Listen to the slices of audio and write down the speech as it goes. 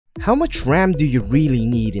How much RAM do you really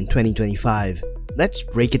need in 2025? Let's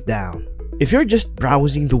break it down. If you're just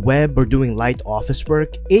browsing the web or doing light office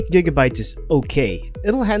work, 8GB is okay.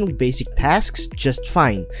 It'll handle basic tasks just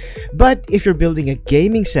fine. But if you're building a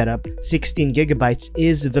gaming setup, 16GB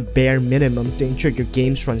is the bare minimum to ensure your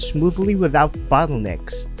games run smoothly without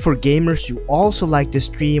bottlenecks. For gamers who also like to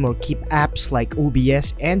stream or keep apps like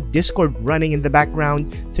OBS and Discord running in the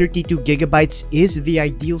background, 32GB is the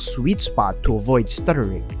ideal sweet spot to avoid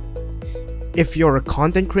stuttering. If you're a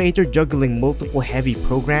content creator juggling multiple heavy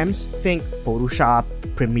programs, think Photoshop,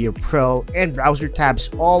 Premiere Pro, and browser tabs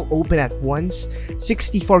all open at once,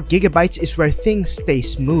 64GB is where things stay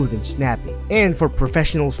smooth and snappy. And for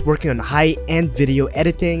professionals working on high-end video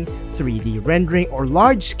editing, 3D rendering, or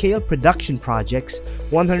large-scale production projects,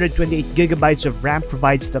 128GB of RAM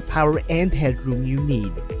provides the power and headroom you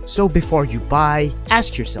need. So before you buy,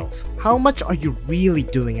 ask yourself, how much are you really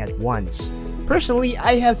doing at once? Personally,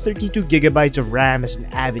 I have 32GB of RAM as an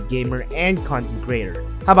avid gamer and content creator.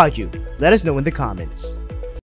 How about you? Let us know in the comments.